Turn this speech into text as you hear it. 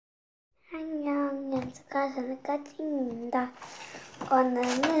저는 까팅입니다.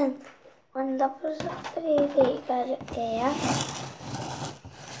 오늘은 원더풀스토리를 읽어줄게요.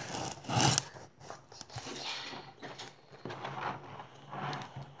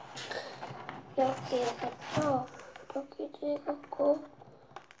 여기부터 여기도 읽었고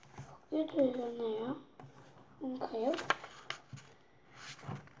여기도 읽었네요. 뭔가요?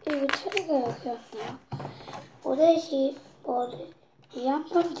 이거 차례가 여기 왔네요. 모래시머리 한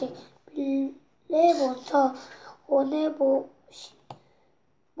번째 빌레몬터 오네모는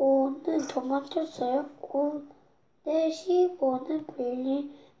도망쳤어요. 오네시모는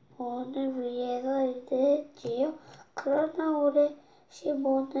빌레몬을 위해서 일했지요. 그러나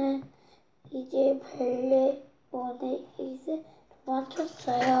오네시모는 이제 빌레몬의 이제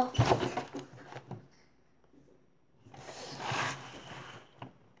도망쳤어요.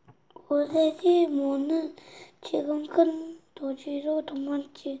 오네시모는 지금 큰 도시로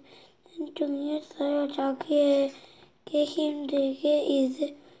도망치는 중이었어요. 자기에게 힘들게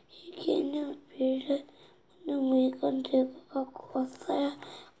일을 시키는 빌레몬은 물건 들고 갖고 왔어요.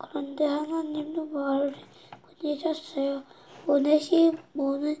 그런데 하나님도 마을을 보내셨어요.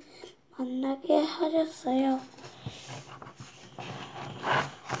 오네시모는 만나게 하셨어요.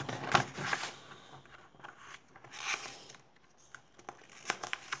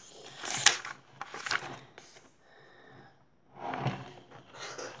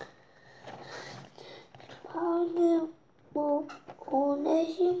 바울은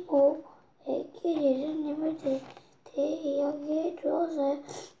오네시모에게 예수님에 대해 이야기해 주었어요.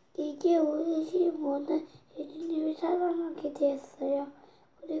 이제 오네시모는 예수님을 사랑하게 되었어요.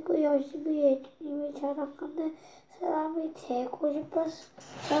 그리고 열심히 예수님을 사랑하는 사람이 되고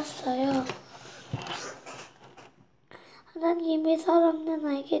싶었어요. 하나님의 사랑을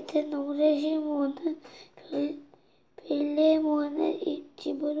알게 된 오네시모는 빌레몬의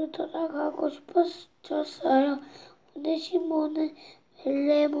집으로 돌아가고 싶어졌어요. 오네시모는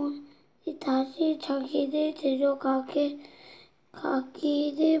빌레몬이 다시 자기를 데려가기를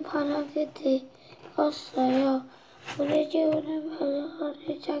바라게 되었어요. 오네시모는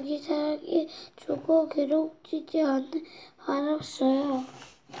빌레몬을 자기 사랑에 주고 괴롭히지 않을 바랐어요.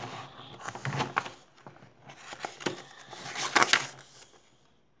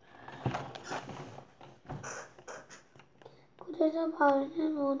 그래서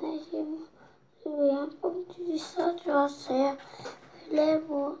바울은 오네시모를 위한 편지를 써주었어요.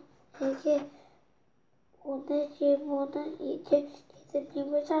 빌레몬에게 오네시모는 이제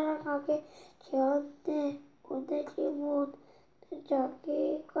예수님을 사랑하게 되었네. 오네시모는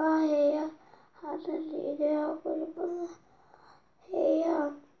자기가 해야 하는 일을 하고 싶어서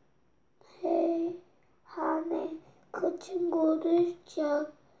해야 하네. 그 친구를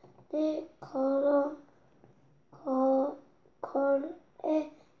시간에 거래서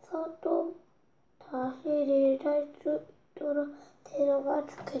또 다시 일할 수 있도록 데려가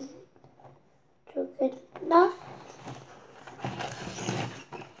주겠나?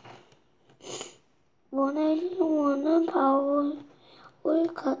 오네시모는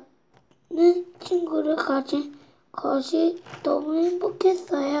바울을 가는 친구를 가진 것이 너무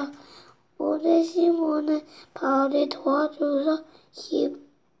행복했어요. 오네시모는 바울을 도와줘서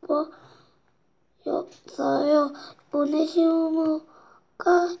기뻐였어요. 오네시모가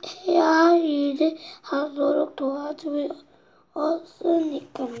해야 할 일을 하도록 도와주었으니까요.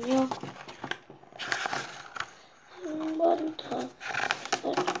 한 번 더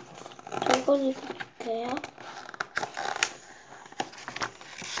저걸 읽어볼게요.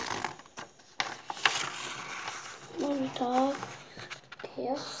 한 번 더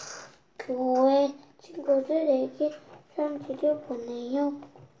볼게요. 교회 친구들에게 편지를 보내요.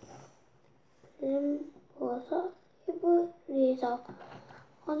 빌림보서 1부에서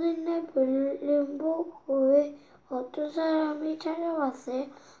어느 날 빌림보 교회에 어떤 사람이 찾아왔어요.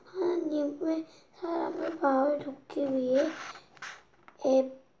 하나님의 사람을 바울 돕기 위해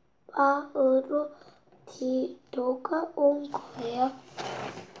에바으로 디도가 온 거예요.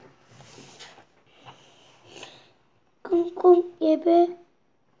 꽁꽁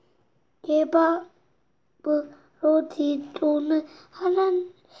에바으로 디도는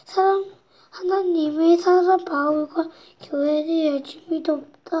하나님의 사람 바울과 교회를 열심히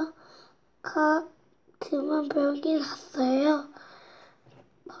돕다가 그만 병이 났어요.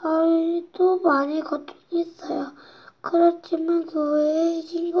 바울도 많이 걱정했어요. 그렇지만 교회의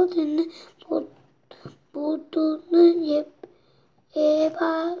친구들은 모두는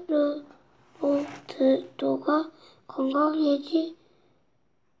에바르도가 건강해지도록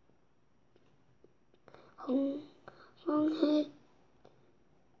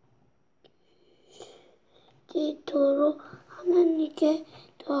하나님께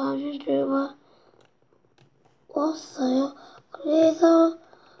기도하는 줄과 주었어요. 그래서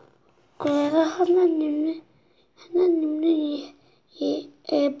하나님은 이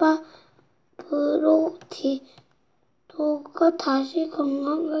에바 브로디도가 다시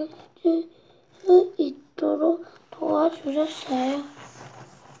건강해질 수 있도록 도와주셨어요.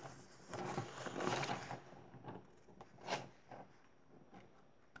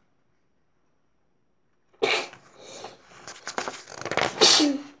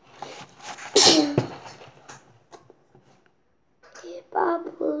 에바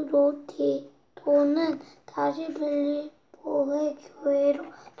브로디도는 다시 빌립보의 교회로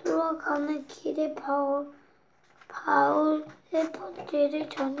돌아가는 길에 바울의 편지를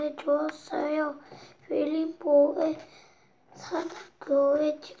전해주었어요. 빌립보에 사는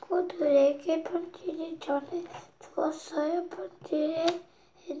교회 친구들에게 편지를 전해주었어요.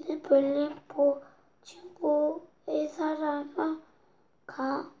 편지에는 빌립보 친구의 사랑을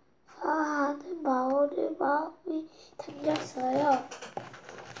감사하는 바울의 마음이 담겼어요.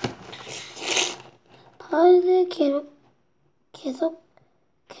 바울은 계속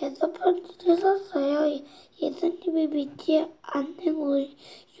편지를 썼어요. 예수님을 믿지 않는 우리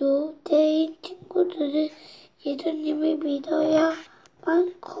유대인 친구들은 예수님을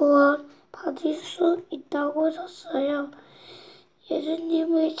믿어야만 구원 받을 수 있다고 썼어요.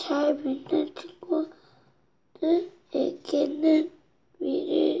 예수님을 잘 믿는 친구들에게는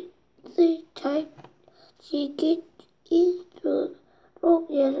미래를 잘 지키도록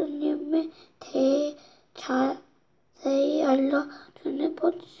예수님에 대해 자세히 알려주는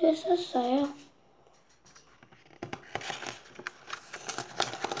편지를 썼어요.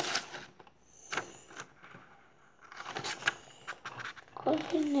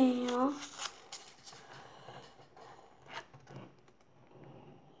 것이네요.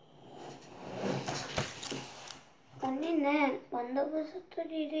 언니는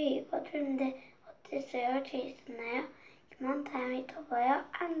원더풀스토리를 읽어주는데 어땠어요? 재밌었나요? 그럼 다음에 또 봐요.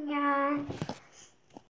 안녕.